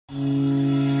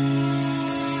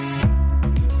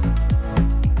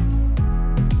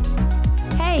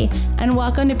and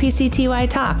welcome to PCTY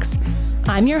Talks.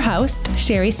 I'm your host,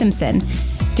 Sherry Simpson.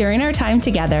 During our time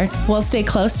together, we'll stay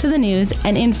close to the news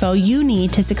and info you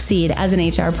need to succeed as an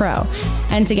HR pro.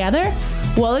 And together,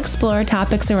 we'll explore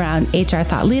topics around HR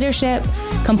thought leadership,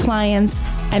 compliance,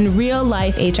 and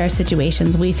real-life HR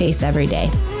situations we face every day.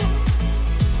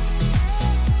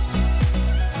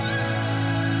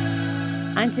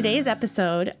 On today's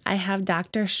episode, I have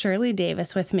Dr. Shirley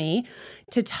Davis with me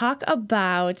to talk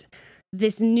about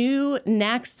this new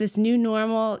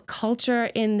normal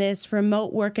culture in this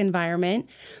remote work environment.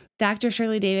 Dr.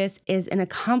 Shirley Davis is an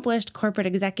accomplished corporate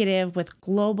executive with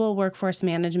global workforce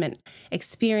management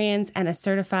experience and a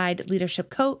certified leadership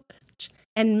coach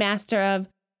and master of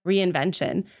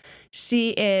reinvention. She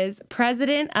is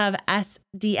president of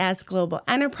SDS Global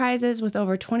Enterprises with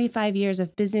over 25 years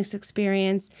of business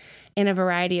experience in a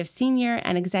variety of senior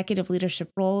and executive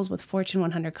leadership roles with Fortune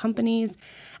 100 companies,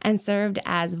 and served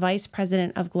as vice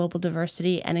president of global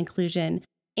diversity and inclusion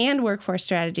and workforce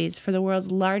strategies for the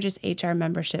world's largest HR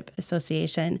membership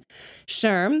association,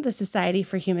 SHRM, the Society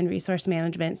for Human Resource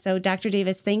Management. So, Dr.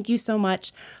 Davis, thank you so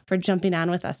much for jumping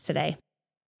on with us today.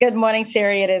 Good morning,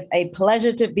 Sherry. It is a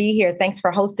pleasure to be here. Thanks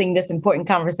for hosting this important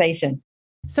conversation.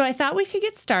 So I thought we could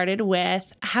get started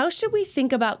with how should we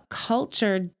think about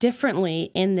culture differently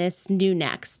in this new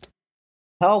next?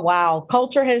 Oh, wow.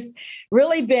 Culture has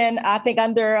really been, I think,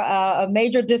 under a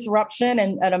major disruption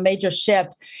and a major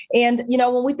shift. And, you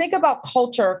know, when we think about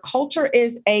culture, culture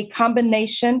is a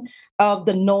combination of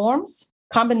the norms,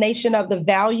 combination of the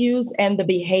values and the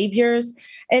behaviors.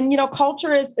 And, you know,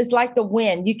 culture is like the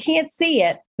wind. You can't see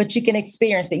it, but you can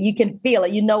experience it. You can feel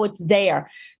it. You know it's there.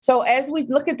 So as we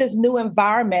look at this new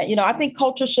environment, you know, I think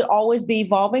culture should always be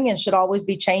evolving and should always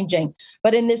be changing.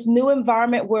 But in this new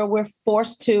environment where we're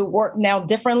forced to work now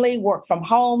differently, work from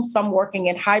home, some working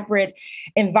in hybrid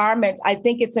environments, I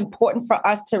think it's important for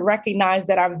us to recognize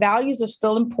that our values are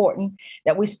still important,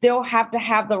 that we still have to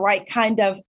have the right kind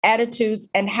of attitudes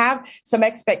and have some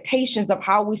expectations of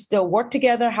how we still work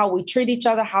together, how we treat each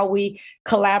other, how we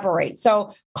collaborate.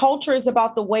 So culture is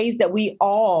about the ways that we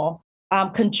all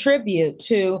contribute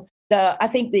to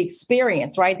the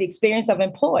experience, right? The experience of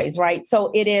employees, right? So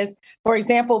it is, for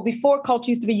example, before culture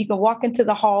used to be, you can walk into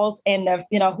the halls and,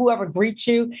 whoever greets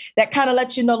you, that kind of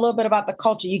lets you know a little bit about the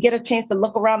culture. You get a chance to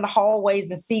look around the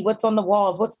hallways and see what's on the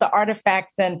walls, what's the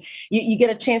artifacts, and you get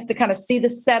a chance to kind of see the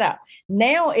setup.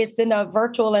 Now it's in a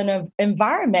virtual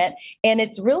environment, and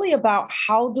it's really about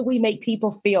how do we make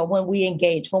people feel when we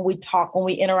engage, when we talk, when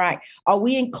we interact? Are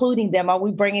we including them? Are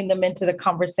we bringing them into the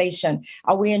conversation?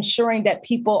 Are we ensuring that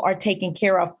people are taken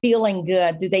care of, feeling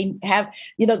good? Do they have,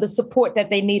 the support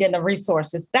that they need and the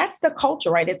resources? That's the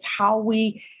culture, right? It's how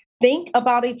we think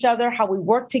about each other, how we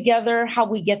work together, how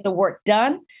we get the work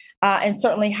done, and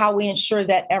certainly how we ensure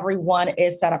that everyone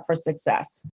is set up for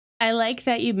success. I like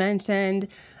that you mentioned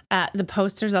the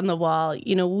posters on the wall.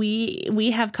 You know,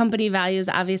 we have company values,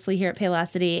 obviously, here at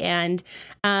Paylocity, and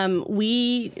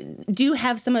we do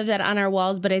have some of that on our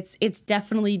walls, but it's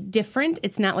definitely different.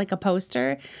 It's not like a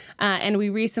poster. And we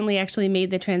recently actually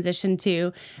made the transition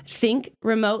to think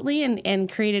remotely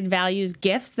and created values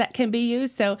gifts that can be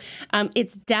used. So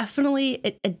it's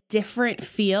definitely a different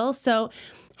feel. So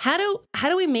how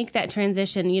do we make that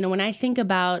transition? You know, when I think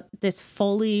about this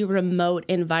fully remote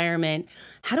environment,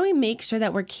 how do we make sure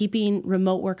that we're keeping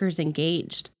remote workers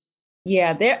engaged?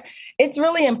 Yeah, it's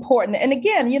really important. And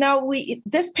again,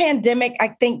 this pandemic,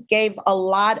 I think, gave a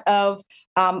lot of,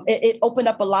 it opened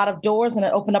up a lot of doors and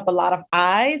it opened up a lot of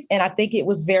eyes. And I think it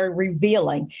was very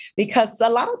revealing because a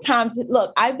lot of times,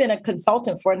 look, I've been a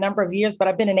consultant for a number of years, but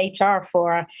I've been in HR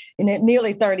for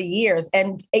nearly 30 years.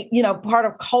 And, part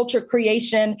of culture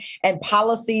creation and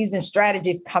policies and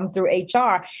strategies come through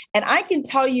HR. And I can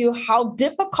tell you how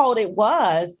difficult it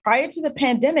was prior to the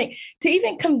pandemic to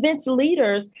even convince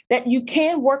leaders that you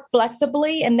can work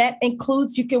flexibly, and that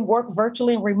includes you can work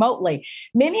virtually and remotely.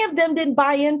 Many of them didn't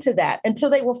buy into that until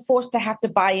they were forced to have to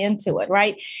buy into it,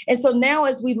 right? And so now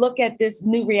as we look at this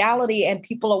new reality and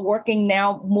people are working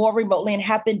now more remotely and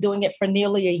have been doing it for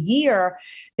nearly a year,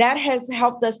 that has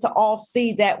helped us to all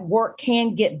see that work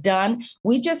can get done.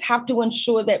 We just have to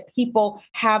ensure that people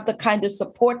have the kind of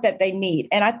support that they need.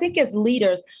 And I think as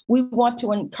leaders, we want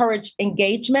to encourage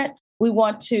engagement. We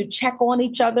want to check on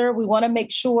each other. We want to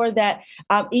make sure that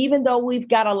even though we've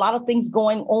got a lot of things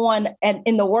going on and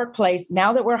in the workplace,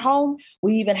 now that we're home,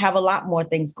 we even have a lot more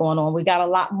things going on. We got a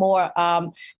lot more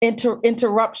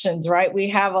interruptions, right? We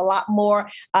have a lot more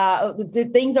the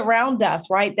things around us,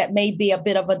 right, that may be a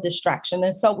bit of a distraction.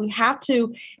 And so we have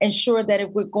to ensure that if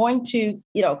we're going to,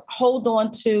 hold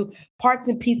on to parts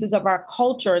and pieces of our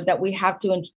culture, that we have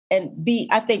to and be,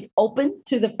 I think, open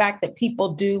to the fact that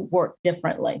people do work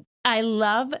differently. I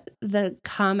love the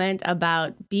comment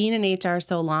about being in HR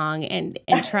so long and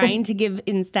trying to give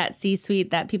in that C-suite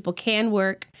that people can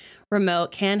work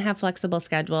remote, can have flexible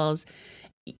schedules.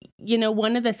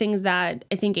 One of the things that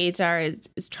I think HR is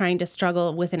trying to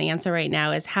struggle with an answer right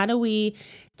now is how do we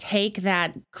take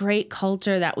that great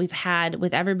culture that we've had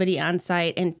with everybody on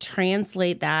site and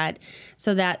translate that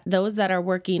so that those that are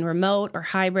working remote or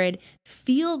hybrid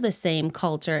feel the same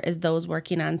culture as those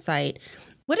working on site.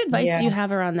 What advice do you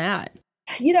have around that?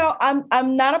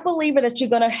 I'm not a believer that you're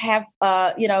going to have,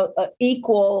 an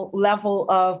equal level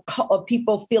of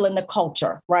people feeling the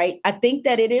culture, right? I think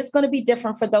that it is going to be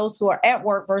different for those who are at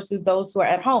work versus those who are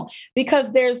at home,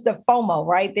 because there's the FOMO,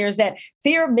 right? There's that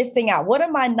fear of missing out. What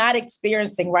am I not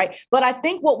experiencing, right? But I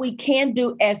think what we can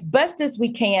do as best as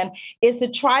we can is to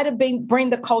try to bring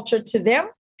the culture to them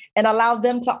and allow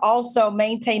them to also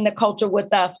maintain the culture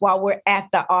with us while we're at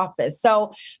the office.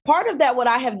 So part of that, what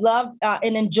I have loved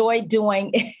and enjoyed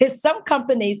doing is some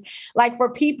companies, like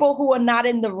for people who are not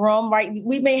in the room, right?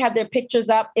 We may have their pictures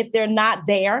up if they're not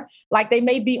there, like they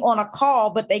may be on a call,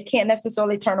 but they can't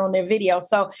necessarily turn on their video.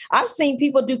 So I've seen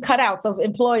people do cutouts of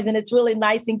employees, and it's really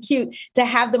nice and cute to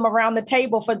have them around the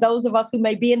table for those of us who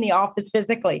may be in the office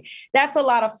physically. That's a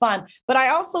lot of fun. But I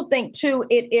also think too,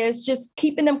 it is just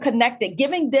keeping them connected,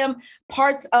 giving them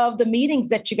parts of the meetings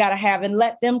that you got to have and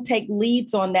let them take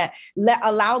leads on that.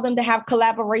 Allow them to have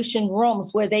collaboration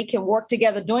rooms where they can work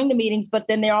together during the meetings, but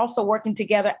then they're also working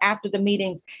together after the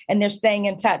meetings and they're staying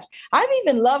in touch. I've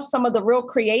even loved some of the real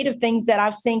creative things that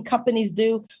I've seen companies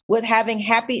do with having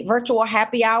virtual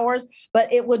happy hours,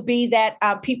 but it would be that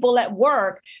people at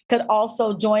work could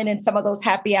also join in some of those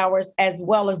happy hours as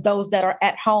well as those that are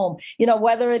at home.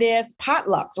 Whether it is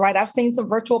potlucks, right? I've seen some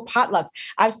virtual potlucks.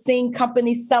 I've seen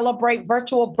companies celebrate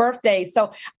virtual birthdays.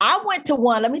 So I went to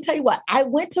one, let me tell you what, I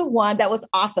went to one that was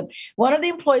awesome. One of the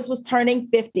employees was turning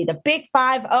 50, the big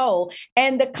 50,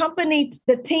 and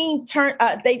the team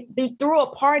they threw a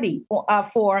party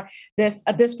for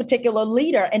this particular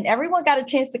leader, and everyone got a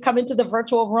chance to come into the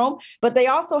virtual room, but they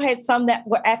also had some that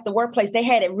were at the workplace. They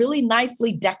had it really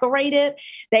nicely decorated.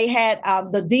 They had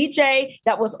the DJ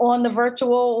that was on the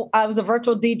virtual, was a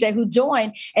virtual DJ who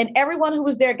joined, and everyone who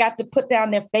was there got to put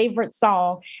down their favorite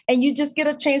song. And you just get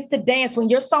a chance to dance. When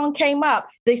your song came up,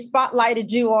 they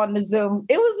spotlighted you on the Zoom.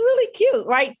 It was really cute,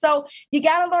 right? So you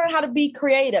got to learn how to be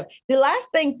creative. The last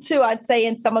thing, too, I'd say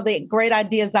in some of the great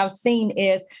ideas I've seen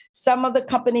is some of the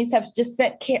companies have just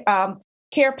sent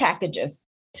care packages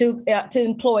to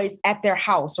employees at their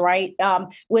house, right?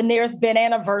 When there's been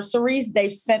anniversaries,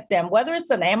 they've sent them, whether it's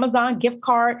an Amazon gift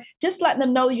card, just letting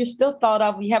them know you're still thought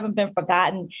of, you haven't been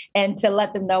forgotten, and to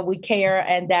let them know we care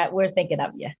and that we're thinking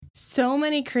of you. So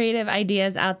many creative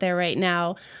ideas out there right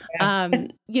now. Yeah.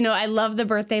 I love the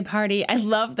birthday party. I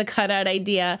love the cutout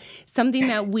idea. Something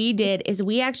that we did is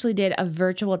we actually did a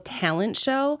virtual talent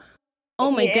show. Oh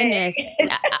my goodness.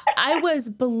 I was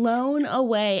blown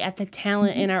away at the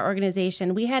talent in our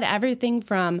organization. We had everything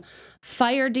from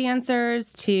fire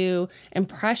dancers to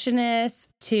impressionists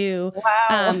to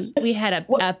we had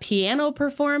a piano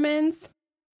performance.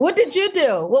 What did you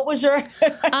do? What was your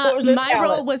my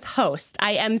role was host.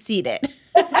 I emceed it.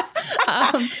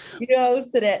 You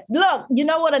hosted it. Look, you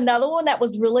know what? Another one that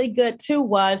was really good too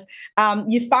was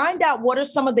you find out what are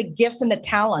some of the gifts and the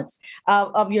talents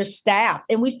of your staff.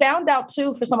 And we found out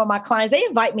too, for some of my clients, they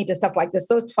invite me to stuff like this,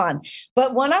 so it's fun.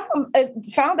 But one of them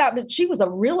found out that she was a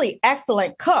really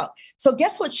excellent cook. So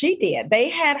guess what she did? They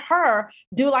had her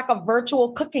do like a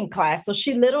virtual cooking class. So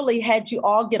she literally had you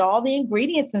all get all the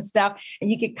ingredients and stuff, and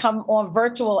you could come on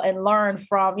virtual and learn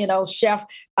from, chef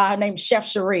named Chef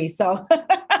Cherie. So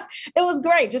it was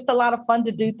great. Just a lot of fun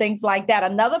to do things like that.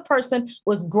 Another person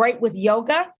was great with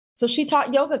yoga. So she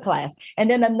taught yoga class. And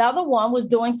then another one was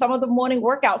doing some of the morning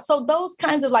workouts. So those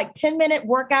kinds of like 10-minute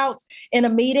workouts in a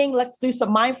meeting, let's do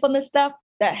some mindfulness stuff.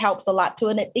 That helps a lot too.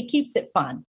 And it keeps it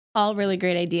fun. All really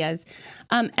great ideas.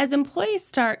 As employees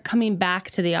start coming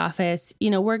back to the office,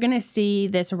 we're going to see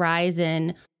this rise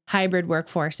in hybrid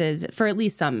workforces for at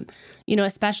least some,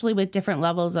 especially with different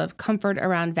levels of comfort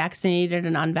around vaccinated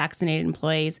and unvaccinated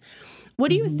employees. What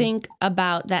do you think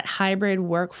about that hybrid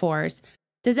workforce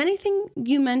Does anything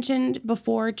you mentioned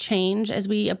before change as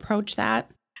we approach that?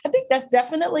 I think that's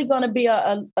definitely going to be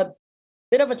a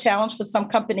bit of a challenge for some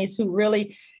companies who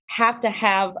really have to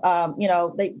have,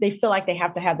 they feel like they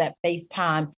have to have that face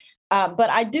time. But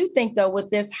I do think, though,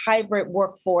 with this hybrid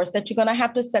workforce, that you're going to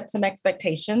have to set some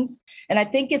expectations. And I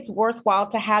think it's worthwhile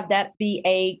to have that be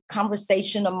a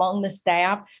conversation among the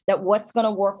staff, that what's going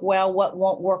to work well, what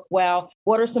won't work well,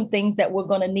 what are some things that we're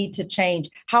going to need to change,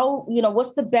 how,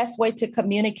 what's the best way to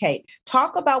communicate,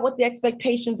 talk about what the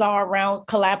expectations are around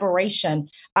collaboration.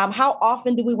 How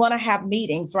often do we want to have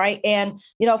meetings, right? And,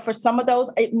 for some of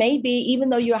those, it may be, even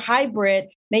though you're hybrid,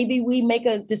 maybe we make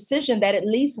a decision that at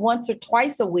least once or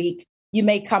twice a week you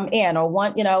may come in, or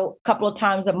a couple of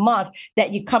times a month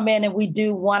that you come in, and we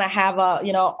do want to have a,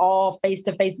 all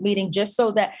face-to-face meeting, just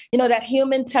so that, that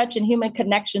human touch and human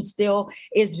connection still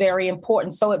is very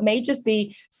important. So it may just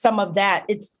be some of that.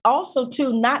 It's also,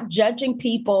 too, not judging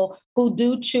people who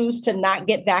do choose to not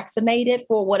get vaccinated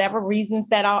for whatever reasons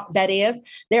that is.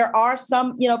 There are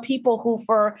some, people who,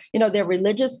 for, their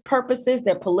religious purposes,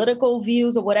 their political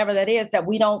views, or whatever that is, that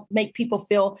we don't make people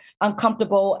feel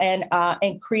uncomfortable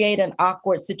and create an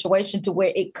awkward situation to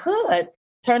where it could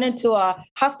turn into a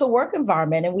hostile work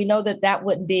environment. And we know that that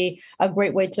wouldn't be a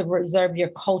great way to preserve your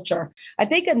culture. I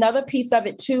think another piece of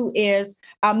it, too, is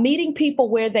meeting people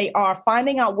where they are,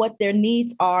 finding out what their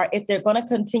needs are, if they're going to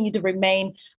continue to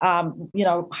remain,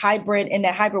 hybrid in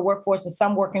that hybrid workforce, and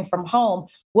some working from home,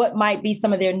 what might be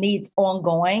some of their needs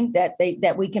ongoing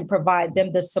that we can provide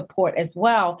them the support as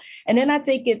well. And then I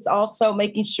think it's also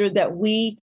making sure that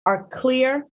we are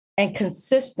clear and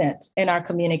consistent in our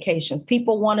communications.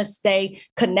 People want to stay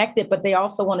connected, but they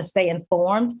also want to stay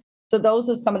informed. So those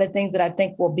are some of the things that I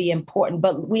think will be important.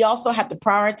 But we also have to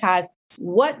prioritize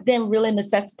what then really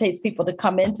necessitates people to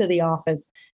come into the office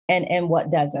and what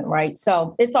doesn't, right?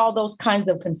 So it's all those kinds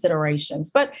of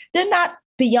considerations, but they're not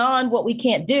beyond what we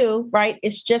can't do, right?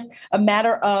 It's just a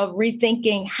matter of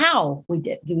rethinking how we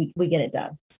get it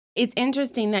done. It's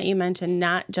interesting that you mentioned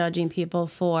not judging people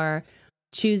for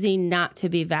choosing not to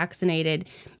be vaccinated.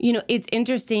 It's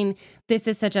interesting. This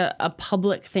is such a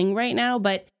public thing right now,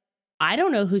 but I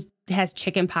don't know who has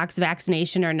chickenpox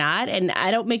vaccination or not. And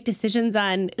I don't make decisions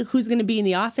on who's going to be in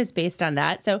the office based on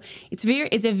that. So it's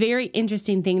a very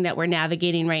interesting thing that we're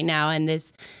navigating right now. And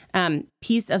this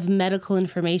piece of medical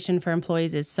information for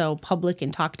employees is so public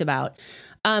and talked about.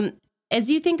 As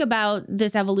you think about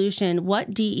this evolution,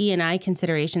 what DE&I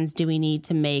considerations do we need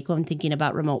to make when thinking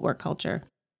about remote work culture?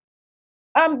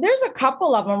 There's a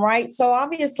couple of them, right? So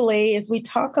obviously, as we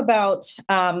talk about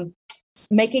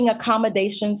making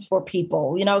accommodations for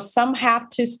people. Some have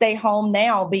to stay home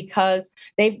now because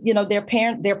they're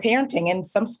parenting, and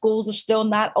some schools are still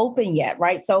not open yet,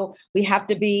 right? So we have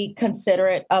to be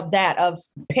considerate of that, of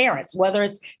parents, whether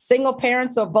it's single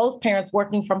parents or both parents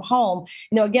working from home.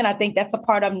 Again, I think that's a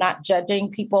part of not judging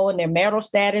people and their marital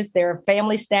status, their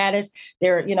family status,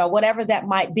 their, whatever that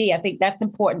might be. I think that's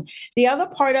important. The other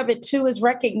part of it, too, is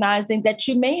recognizing that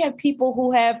you may have people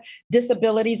who have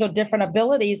disabilities or different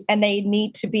abilities, and they need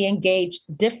to be engaged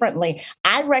differently.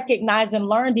 I recognized and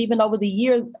learned even over the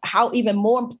year how even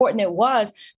more important it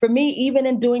was for me, even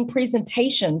in doing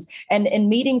presentations and in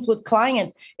meetings with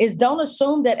clients, is don't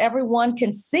assume that everyone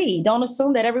can see. Don't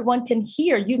assume that everyone can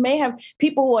hear. You may have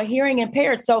people who are hearing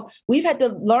impaired. So we've had to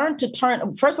learn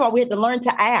first of all, we had to learn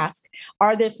to ask,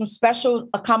 are there some special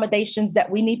accommodations that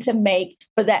we need to make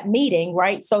for that meeting,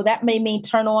 right? So that may mean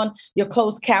turn on your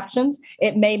closed captions.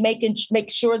 It may make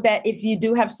sure that if you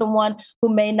do have someone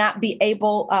who may not be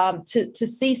able to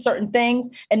see certain things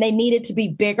and they need it to be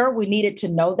bigger, we needed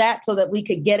to know that so that we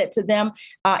could get it to them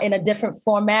in a different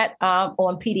format on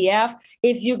PDF.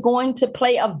 If you're going to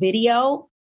play a video,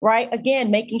 right,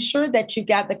 again, making sure that you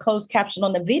got the closed caption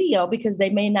on the video because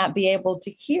they may not be able to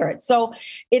hear it. So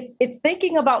it's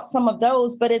thinking about some of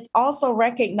those, but it's also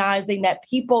recognizing that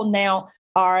people now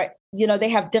are, they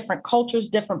have different cultures,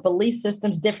 different belief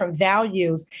systems, different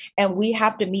values, and we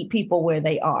have to meet people where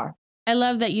they are. I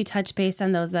love that you touch base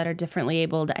on those that are differently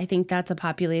abled. I think that's a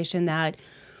population that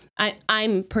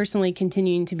I'm personally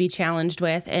continuing to be challenged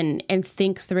with and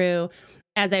think through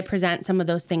as I present some of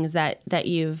those things that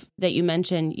you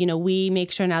mentioned. We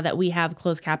make sure now that we have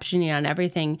closed captioning on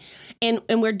everything. And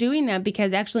we're doing that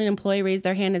because actually an employee raised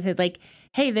their hand and said, like,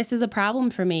 hey, this is a problem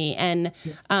for me. And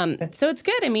so it's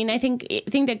good. I mean, I think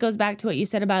that goes back to what you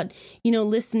said about,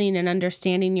 listening and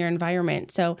understanding your environment.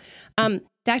 So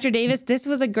Dr. Davis, this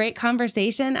was a great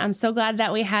conversation. I'm so glad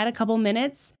that we had a couple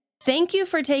minutes. Thank you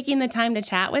for taking the time to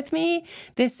chat with me.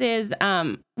 This is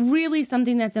really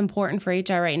something that's important for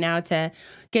HR right now to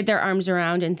get their arms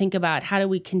around and think about how do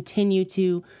we continue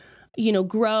to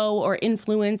grow or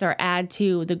influence or add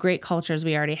to the great cultures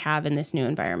we already have in this new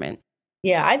environment?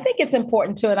 Yeah, I think it's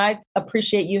important too. And I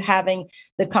appreciate you having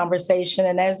the conversation.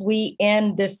 And as we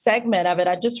end this segment of it,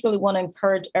 I just really want to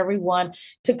encourage everyone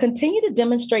to continue to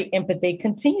demonstrate empathy,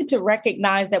 continue to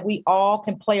recognize that we all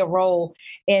can play a role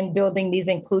in building these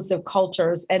inclusive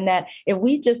cultures. And that if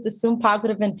we just assume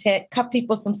positive intent, cut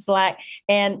people some slack,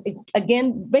 and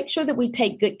again, make sure that we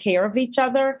take good care of each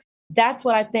other, that's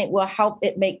what I think will help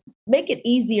it make it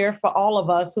easier for all of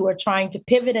us who are trying to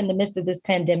pivot in the midst of this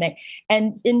pandemic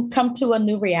and come to a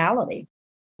new reality.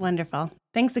 Wonderful.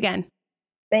 Thanks again.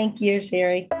 Thank you,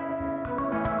 Sherry.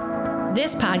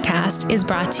 This podcast is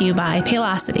brought to you by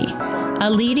Paylocity, a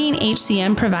leading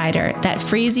HCM provider that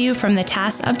frees you from the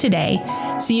tasks of today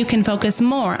so you can focus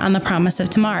more on the promise of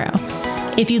tomorrow.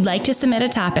 If you'd like to submit a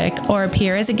topic or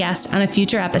appear as a guest on a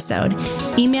future episode,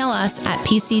 email us at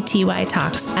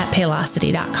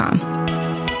pctytalks@paylocity.com.